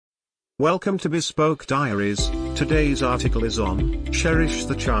Welcome to Bespoke Diaries. Today's article is on Cherish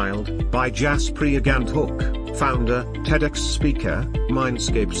the Child by Jaspriya Gandhok, founder, TEDx speaker,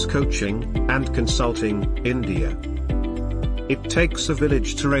 MindScapes Coaching and Consulting, India. It takes a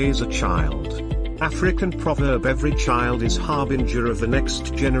village to raise a child. African proverb: every child is harbinger of the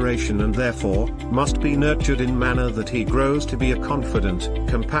next generation and therefore must be nurtured in manner that he grows to be a confident,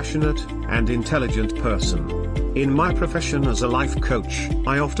 compassionate, and intelligent person. In my profession as a life coach,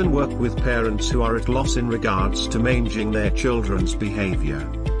 I often work with parents who are at loss in regards to managing their children's behavior.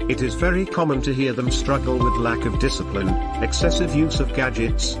 It is very common to hear them struggle with lack of discipline, excessive use of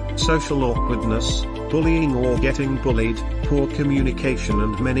gadgets, social awkwardness, bullying or getting bullied, poor communication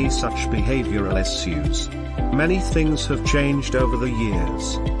and many such behavioral issues. Many things have changed over the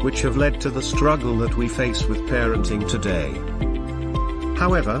years, which have led to the struggle that we face with parenting today.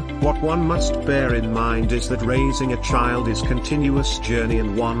 However, what one must bear in mind is that raising a child is a continuous journey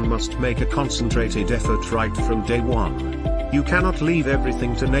and one must make a concentrated effort right from day one. You cannot leave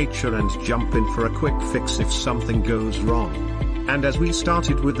everything to nature and jump in for a quick fix if something goes wrong. And as we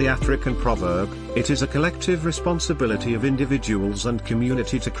started with the African proverb, it is a collective responsibility of individuals and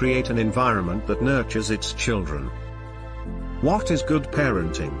community to create an environment that nurtures its children. What is good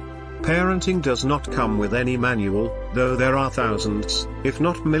parenting? Parenting does not come with any manual, though there are thousands, if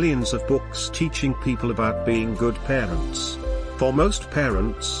not millions of books teaching people about being good parents. For most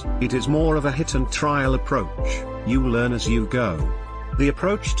parents, it is more of a hit and trial approach. You learn as you go. The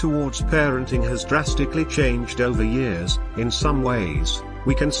approach towards parenting has drastically changed over years. In some ways,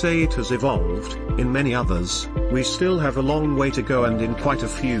 we can say it has evolved. In many others, we still have a long way to go, and in quite a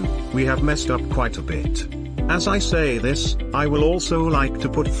few, we have messed up quite a bit. As I say this, I will also like to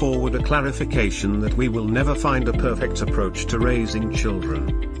put forward a clarification that we will never find a perfect approach to raising children.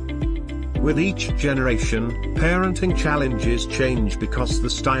 With each generation, parenting challenges change because the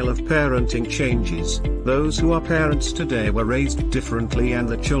style of parenting changes. Those who are parents today were raised differently, and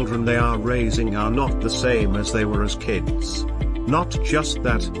the children they are raising are not the same as they were as kids. Not just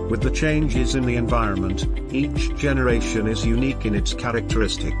that, with the changes in the environment, each generation is unique in its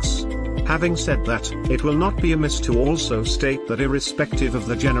characteristics. Having said that, it will not be amiss to also state that irrespective of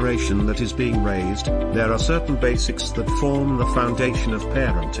the generation that is being raised, there are certain basics that form the foundation of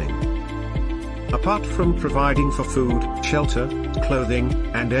parenting. Apart from providing for food, shelter, clothing,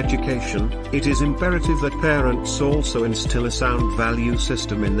 and education, it is imperative that parents also instill a sound value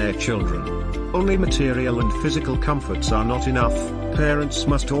system in their children. Only material and physical comforts are not enough. Parents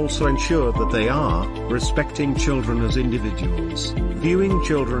must also ensure that they are respecting children as individuals. Viewing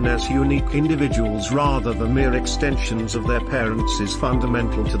children as unique individuals rather than mere extensions of their parents is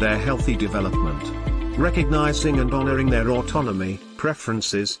fundamental to their healthy development. Recognizing and honoring their autonomy,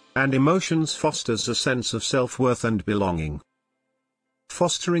 preferences, and emotions fosters a sense of self-worth and belonging.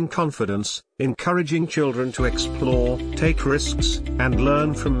 Fostering confidence, encouraging children to explore, take risks, and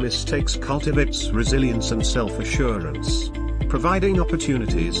learn from mistakes cultivates resilience and self-assurance. Providing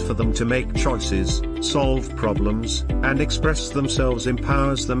opportunities for them to make choices, solve problems, and express themselves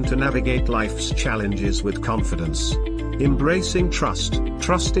empowers them to navigate life's challenges with confidence. Embracing trust,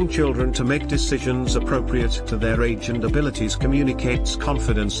 trusting children to make decisions appropriate to their age and abilities communicates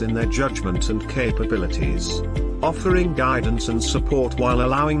confidence in their judgment and capabilities. Offering guidance and support while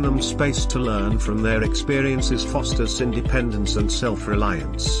allowing them space to learn from their experiences fosters independence and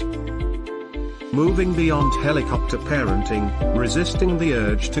self-reliance. Moving beyond helicopter parenting, resisting the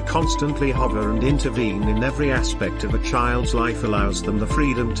urge to constantly hover and intervene in every aspect of a child's life allows them the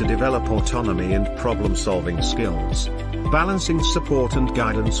freedom to develop autonomy and problem-solving skills. Balancing support and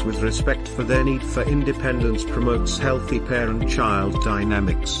guidance with respect for their need for independence promotes healthy parent-child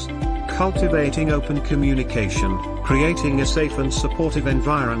dynamics. Cultivating open communication, creating a safe and supportive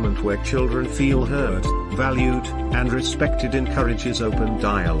environment where children feel heard, valued, and respected encourages open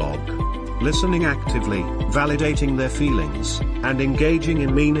dialogue. Listening actively, validating their feelings, and engaging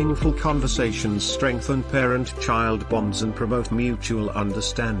in meaningful conversations strengthen parent-child bonds and promote mutual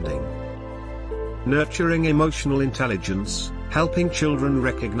understanding. Nurturing emotional intelligence, helping children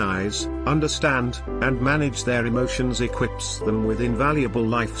recognize, understand, and manage their emotions equips them with invaluable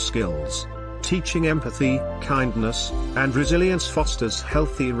life skills. Teaching empathy, kindness, and resilience fosters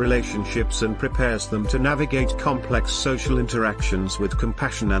healthy relationships and prepares them to navigate complex social interactions with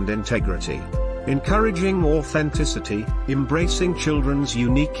compassion and integrity. Encouraging authenticity, embracing children's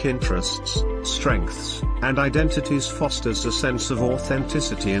unique interests, strengths, and identities fosters a sense of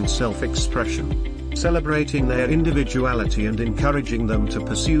authenticity and self-expression. Celebrating their individuality and encouraging them to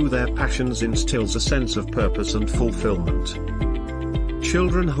pursue their passions instills a sense of purpose and fulfillment.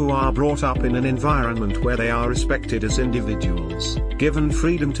 Children who are brought up in an environment where they are respected as individuals, given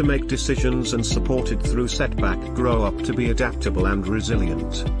freedom to make decisions and supported through setback, grow up to be adaptable and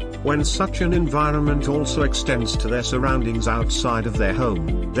resilient. When such an environment also extends to their surroundings outside of their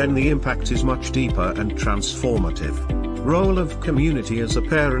home, then the impact is much deeper and transformative. Role of community as a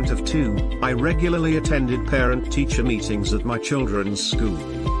parent of two. I regularly attended parent-teacher meetings at my children's school.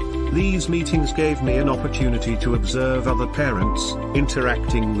 These meetings gave me an opportunity to observe other parents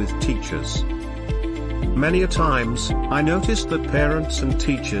interacting with teachers. Many a times, I noticed that parents and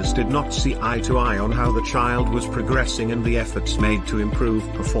teachers did not see eye to eye on how the child was progressing and the efforts made to improve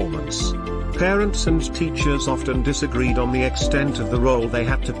performance. Parents and teachers often disagreed on the extent of the role they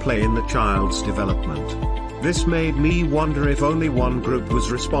had to play in the child's development. This made me wonder if only one group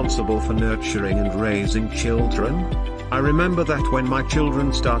was responsible for nurturing and raising children. I remember that when my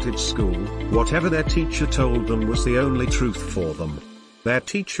children started school, whatever their teacher told them was the only truth for them. Their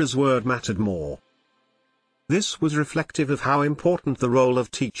teacher's word mattered more. This was reflective of how important the role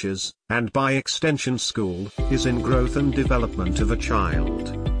of teachers, and by extension school, is in growth and development of a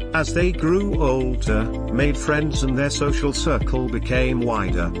child. As they grew older, made friends and their social circle became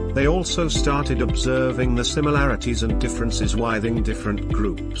wider, they also started observing the similarities and differences within different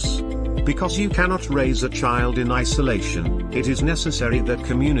groups. Because you cannot raise a child in isolation, it is necessary that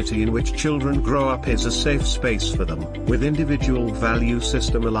community in which children grow up is a safe space for them, with individual value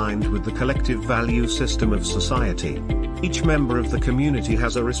system aligned with the collective value system of society. Each member of the community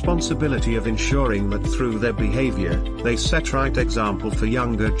has a responsibility of ensuring that through their behavior, they set right example for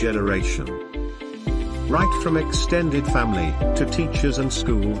younger generation. Right from extended family, to teachers and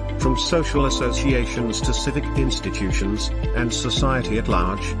school, from social associations to civic institutions, and society at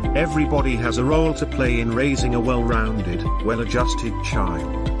large, everybody has a role to play in raising a well-rounded, well-adjusted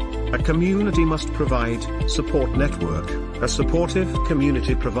child. A community must provide support network. A supportive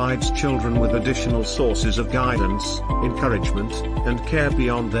community provides children with additional sources of guidance, encouragement, and care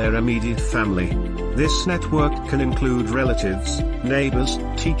beyond their immediate family. This network can include relatives, neighbors,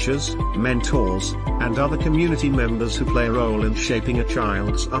 teachers, mentors, and other community members who play a role in shaping a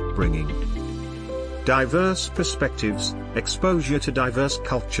child's upbringing. Diverse perspectives, exposure to diverse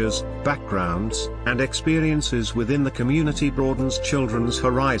cultures, backgrounds, and experiences within the community broadens children's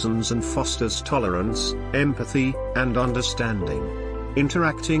horizons and fosters tolerance, empathy, and understanding.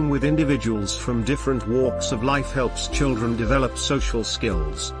 Interacting with individuals from different walks of life helps children develop social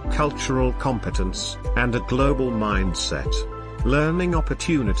skills, cultural competence, and a global mindset. Learning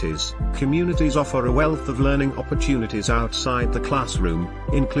opportunities. Communities offer a wealth of learning opportunities outside the classroom,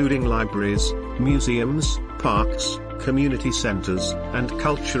 including libraries, museums, parks, community centers, and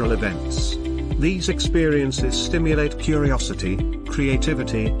cultural events. These experiences stimulate curiosity,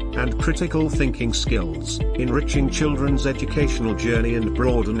 creativity, and critical thinking skills, enriching children's educational journey and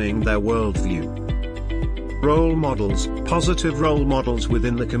broadening their worldview. Role models. Positive role models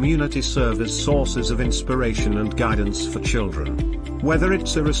within the community serve as sources of inspiration and guidance for children. Whether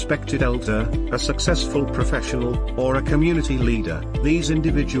it's a respected elder, a successful professional, or a community leader, these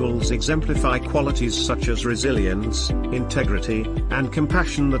individuals exemplify qualities such as resilience, integrity, and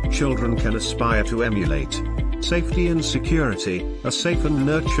compassion that children can aspire to emulate. Safety and security. A safe and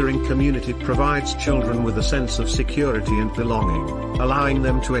nurturing community provides children with a sense of security and belonging, allowing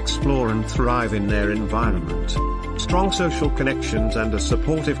them to explore and thrive in their environment. Strong social connections and a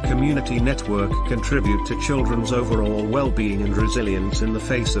supportive community network contribute to children's overall well-being and resilience in the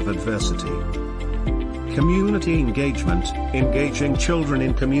face of adversity. Community engagement. Engaging children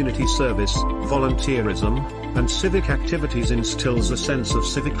in community service, volunteerism, and civic activities instills a sense of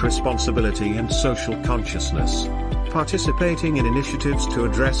civic responsibility and social consciousness. Participating in initiatives to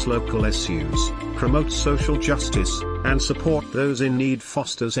address local issues, promote social justice, and support those in need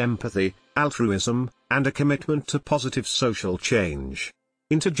fosters empathy, altruism, and a commitment to positive social change.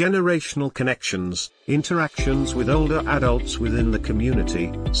 Intergenerational connections. Interactions with older adults within the community,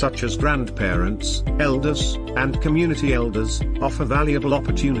 such as grandparents, elders, and community elders, offer valuable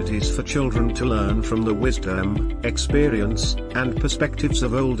opportunities for children to learn from the wisdom, experience, and perspectives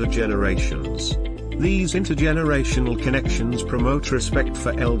of older generations. These intergenerational connections promote respect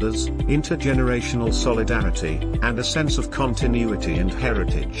for elders, intergenerational solidarity, and a sense of continuity and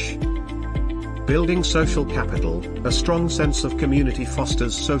heritage. Building social capital. A strong sense of community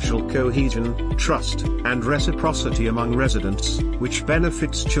fosters social cohesion, trust, and reciprocity among residents, which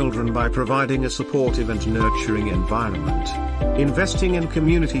benefits children by providing a supportive and nurturing environment. Investing in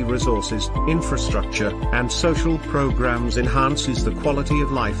community resources, infrastructure, and social programs enhances the quality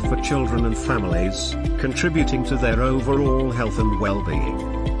of life for children and families, contributing to their overall health and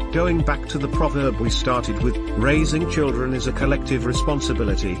well-being. Going back to the proverb we started with, raising children is a collective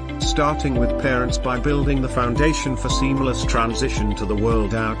responsibility, starting with parents by building the foundation for seamless transition to the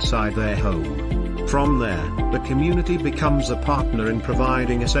world outside their home. From there, the community becomes a partner in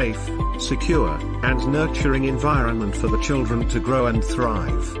providing a safe, secure, and nurturing environment for the children to grow and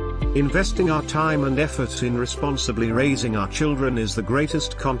thrive. Investing our time and effort in responsibly raising our children is the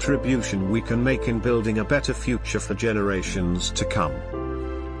greatest contribution we can make in building a better future for generations to come.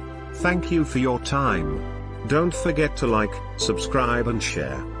 Thank you for your time. Don't forget to like, subscribe and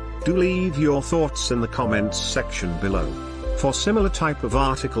share. Do leave your thoughts in the comments section below. For similar type of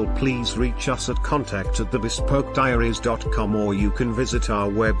article, please reach us at contact@thebespokediaries.com, or you can visit our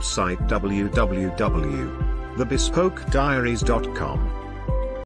website www.thebespokediaries.com.